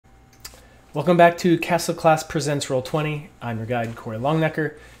Welcome back to Castle Class Presents Roll20. I'm your guide, Corey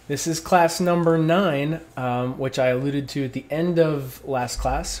Longnecker. This is class number 9, which I alluded to at the end of last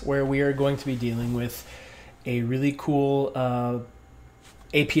class, where we are going to be dealing with a really cool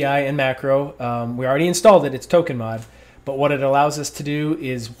API and macro. We already installed it, it's token mod, but what it allows us to do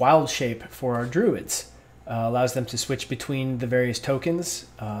is Wildshape for our druids. Allows them to switch between the various tokens.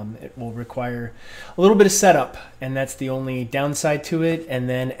 It will require a little bit of setup, and that's the only downside to it. And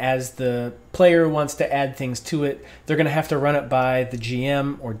then as the player wants to add things to it, they're going to have to run it by the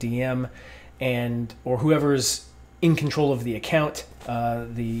GM or DM or whoever's in control of the account,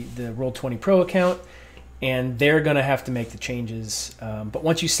 the Roll20 Pro account, and they're going to have to make the changes. But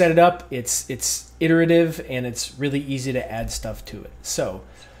once you set it up, it's iterative and it's really easy to add stuff to it. So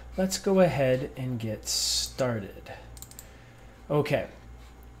let's go ahead and get started. Okay,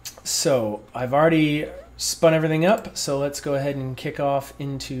 so I've already spun everything up, so let's go ahead and kick off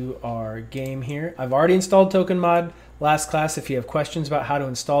into our game here. I've already installed Token Mod last class. If you have questions about how to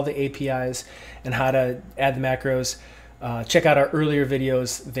install the APIs and how to add the macros, check out our earlier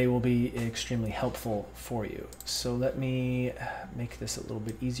videos. They will be extremely helpful for you. So let me make this a little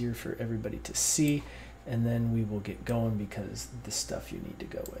bit easier for everybody to see, and then we will get going because the stuff you need to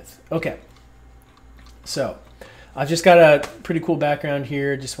go with. Okay, so I've just got a pretty cool background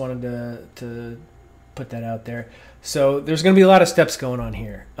here. Just wanted to put that out there. So there's going to be a lot of steps going on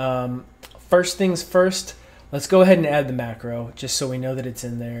here. First things first, let's go ahead and add the macro just so we know that it's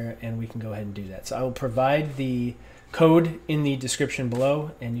in there and we can go ahead and do that. So I will provide the code in the description below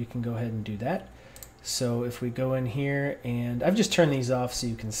and you can go ahead and do that. So if we go in here, and I've just turned these off so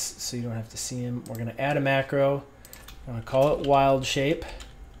you don't have to see them. We're going to add a macro. I'm going to call it Wildshape,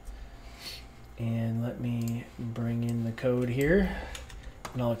 and let me bring in the code here.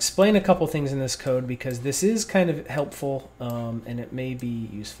 And I'll explain a couple things in this code because this is kind of helpful and it may be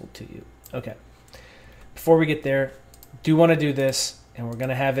useful to you. Okay, before we get there, do want to do this, and we're going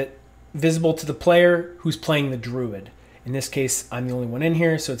to have it visible to the player who's playing the druid. In this case, I'm the only one in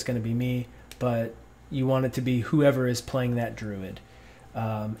here, so it's going to be me, but you want it to be whoever is playing that druid,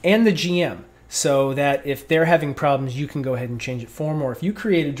 and the GM, so that if they're having problems, you can go ahead and change it for them. Or if you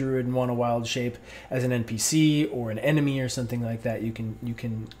create a druid and want a Wildshape as an NPC or an enemy or something like that, you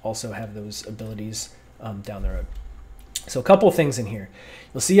can also have those abilities down the road. So a couple of things in here.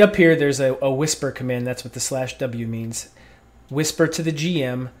 You'll see up here there's a whisper command. That's what the /W means. Whisper to the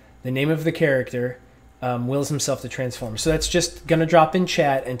GM the name of the character, wills himself to transform. So that's just going to drop in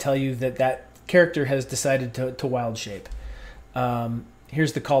chat and tell you that character has decided to Wildshape.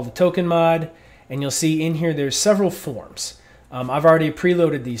 Here's the call to token mod, and you'll see in here there's several forms. I've already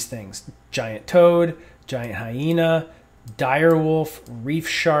preloaded these things: Giant Toad, Giant Hyena, Direwolf, Reef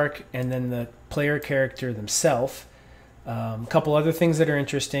Shark, and then the player character themselves. A couple other things that are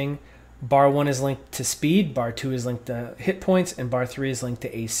interesting: bar 1 is linked to speed, bar 2 is linked to hit points, and bar 3 is linked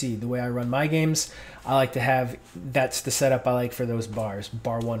to AC. The way I run my games, I like to have, that's the setup I like for those bars.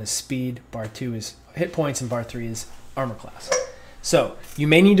 Bar 1 is speed, bar 2 is hit points, and bar 3 is armor class. So you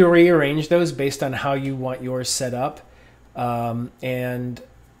may need to rearrange those based on how you want yours set up. And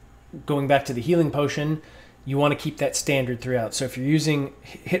going back to the healing potion, you want to keep that standard throughout. So if you're using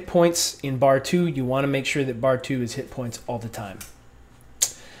hit points in bar 2, you want to make sure that bar 2 is hit points all the time.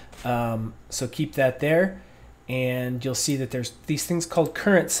 So keep that there, and you'll see that there's these things called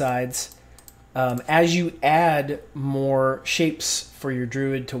currentsides. As you add more shapes for your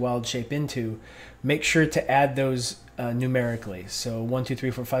druid to Wildshape into, make sure to add those numerically. So 1, 2, 3,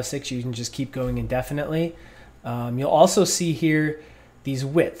 4, 5, 6, you can just keep going indefinitely. You'll also see here these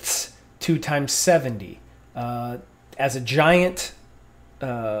widths, 2 times 70. As a giant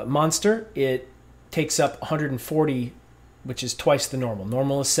monster, it takes up 140, which is twice the normal.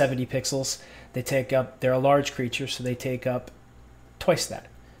 Normal is 70 pixels. They're a large creature, so they take up twice that.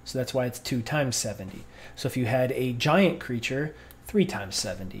 So that's why it's 2 times 70. So if you had a giant creature, 3 times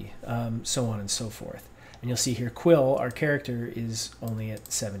 70, so on and so forth. And you'll see here Quill, our character, is only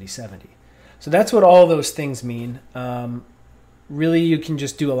at 70. So that's what all those things mean. Really, you can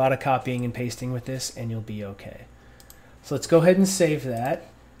just do a lot of copying and pasting with this, and you'll be okay. So let's go ahead and save that.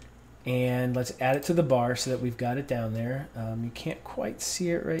 And let's add it to the bar so that we've got it down there. You can't quite see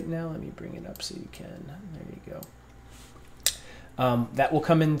it right now. Let me bring it up so you can. There you go. That will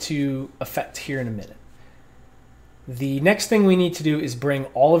come into effect here in a minute. The next thing we need to do is bring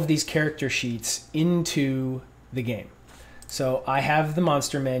all of these character sheets into the game. So I have the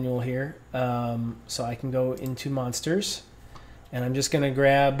monster manual here. So I can go into monsters, and I'm just going to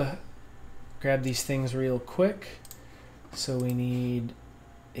grab these things real quick. So we need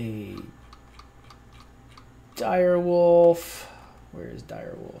a direwolf, Where is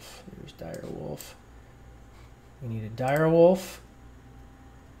direwolf? Here's direwolf. We need a direwolf.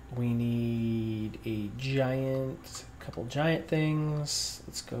 We need a couple giant things.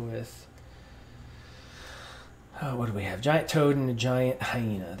 Let's go with, what do we have? Giant toad and a giant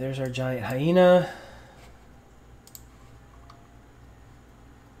hyena. There's our giant hyena.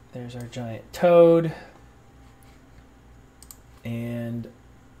 There's our giant toad. And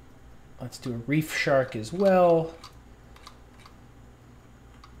let's do a reef shark as well.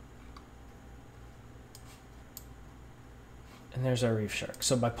 And there's our reef shark.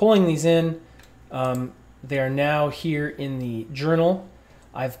 So by pulling these in, they are now here in the journal.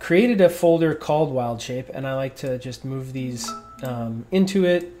 I've created a folder called Wildshape, and I like to just move these into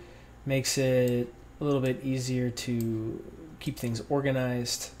it. Makes it a little bit easier to keep things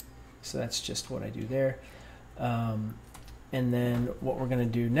organized. So that's just what I do there. And then what we're going to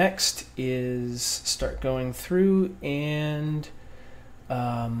do next is start going through and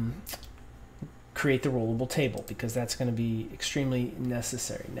create the rollable table, because that's going to be extremely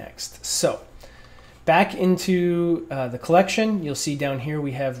necessary next. So back into the collection, you'll see down here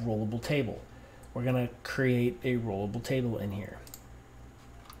we have rollable table. We're going to create a rollable table in here.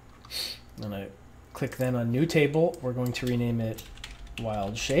 I'm going to click then on new table. We're going to rename it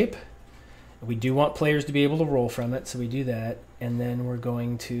Wildshape. We do want players to be able to roll from it, so we do that. And then we're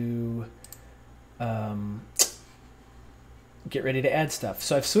going to get ready to add stuff.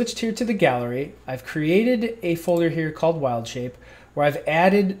 So I've switched here to the gallery. I've created a folder here called Wildshape where I've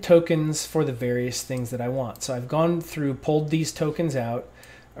added tokens for the various things that I want. So I've gone through, pulled these tokens out,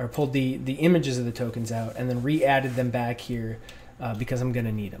 or pulled the images of the tokens out, and then re-added them back here because I'm going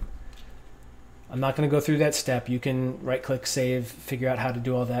to need them. I'm not going to go through that step. You can right-click, save, figure out how to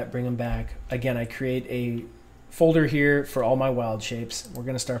do all that, bring them back. Again, I create a folder here for all my wild shapes. We're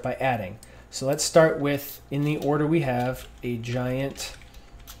going to start by adding. So let's start with, in the order we have, a giant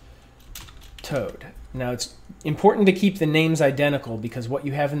toad. Now it's important to keep the names identical, because what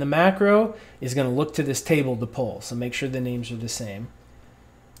you have in the macro is going to look to this table to pull. So make sure the names are the same.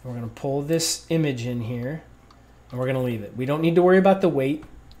 And we're going to pull this image in here, and we're going to leave it. We don't need to worry about the weight.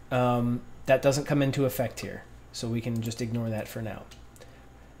 That doesn't come into effect here, so we can just ignore that for now.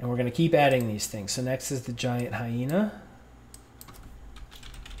 And we're going to keep adding these things. So next is the giant hyena.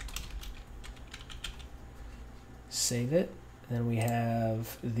 Save it. Then we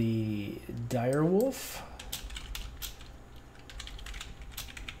have the direwolf.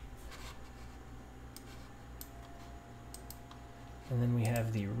 And then we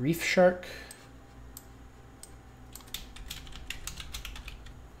have the reef shark.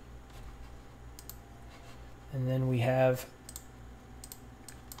 And then we have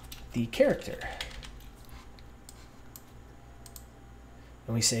the character.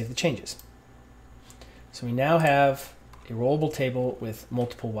 And we save the changes. So we now have a rollable table with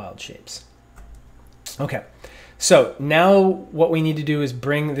multiple wild shapes. Okay, so now what we need to do is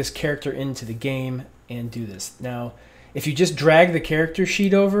bring this character into the game and do this. Now, if you just drag the character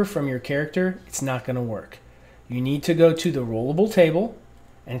sheet over from your character, it's not going to work. You need to go to the rollable table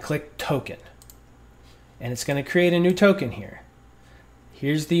and click token. And it's going to create a new token here.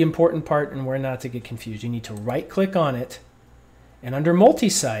 Here's the important part, and where not to get confused. You need to right click on it, and under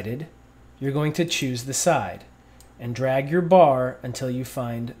multi-sided, you're going to choose the side and drag your bar until you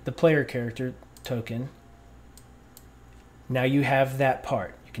find the player character token. Now you have that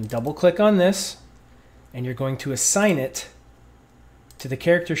part. You can double click on this, and you're going to assign it to the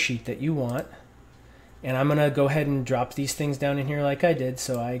character sheet that you want. And I'm going to go ahead and drop these things down in here like I did.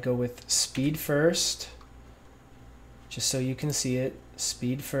 So I go with speed first, just so you can see it.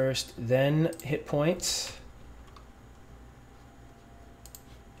 Speed first, then hit points,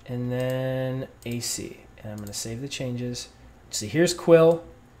 and then AC. And I'm going to save the changes. See, here's Quill.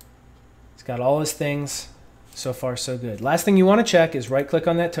 It's got all his things. So far, so good. Last thing you want to check is right-click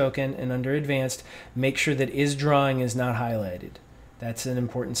on that token, and under Advanced, make sure that Is Drawing is not highlighted. That's an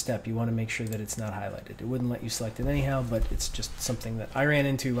important step. You want to make sure that it's not highlighted. It wouldn't let you select it anyhow, but it's just something that I ran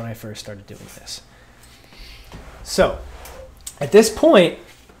into when I first started doing this. So, at this point,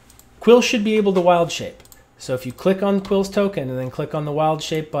 Quill should be able to wild shape. So if you click on Quill's token and then click on the wild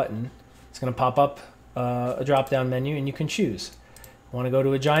shape button, it's going to pop up a drop-down menu, and you can choose. Want to go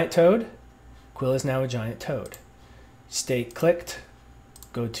to a giant toad? Quill is now a giant toad. Stay clicked,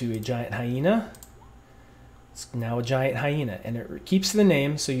 go to a giant hyena. It's now a giant hyena, and it keeps the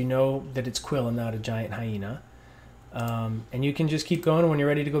name so you know that it's Quill and not a giant hyena. And you can just keep going. When you're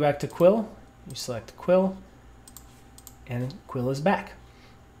ready to go back to Quill, you select Quill, and Quill is back.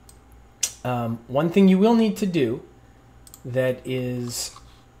 One thing you will need to do that is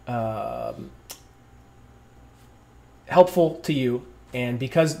helpful to you. And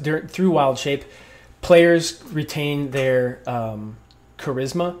because through Wildshape, players retain their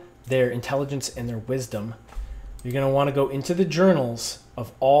charisma, their intelligence, and their wisdom. You're going to want to go into the journals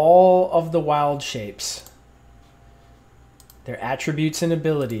of all of the wild shapes, their attributes and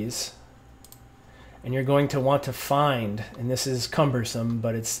abilities, and you're going to want to find, and this is cumbersome,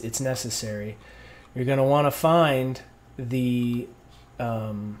 but it's necessary, you're going to want to find the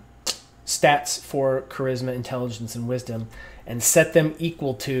stats for charisma, intelligence, and wisdom, and set them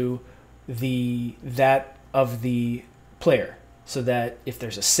equal to that of the player, so that if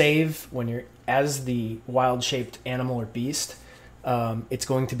there's a save when you're as the wild-shaped animal or beast, it's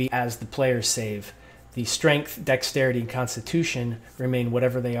going to be as the player's save. The strength, dexterity, and constitution remain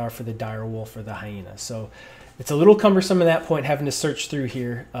whatever they are for the dire wolf or the hyena. So it's a little cumbersome at that point, having to search through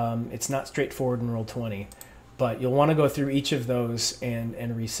here. It's not straightforward in Roll20, but you'll want to go through each of those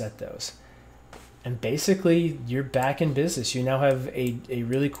and reset those. And basically, you're back in business. You now have a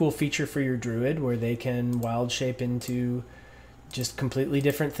really cool feature for your druid where they can wild shape into just completely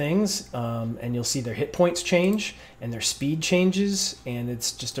different things, and you'll see their hit points change and their speed changes, and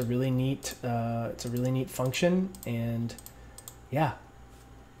it's just a really neat function. And yeah,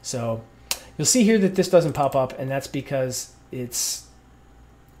 so you'll see here that this doesn't pop up, and that's because it's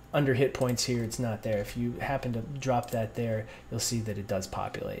under hit points here. It's not there. If you happen to drop that there, you'll see that it does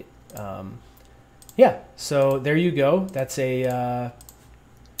populate. Yeah, so there you go. That's a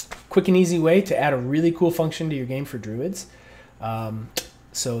quick and easy way to add a really cool function to your game for druids.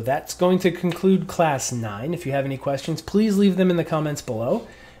 So that's going to conclude class 9. If you have any questions, please leave them in the comments below,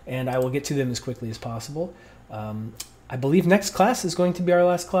 and I will get to them as quickly as possible. I believe next class is going to be our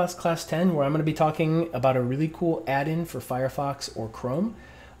last class, class 10, where I'm going to be talking about a really cool add-in for Firefox or Chrome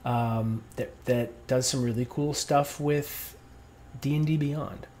that does some really cool stuff with D&D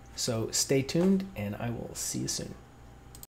Beyond. So stay tuned, and I will see you soon.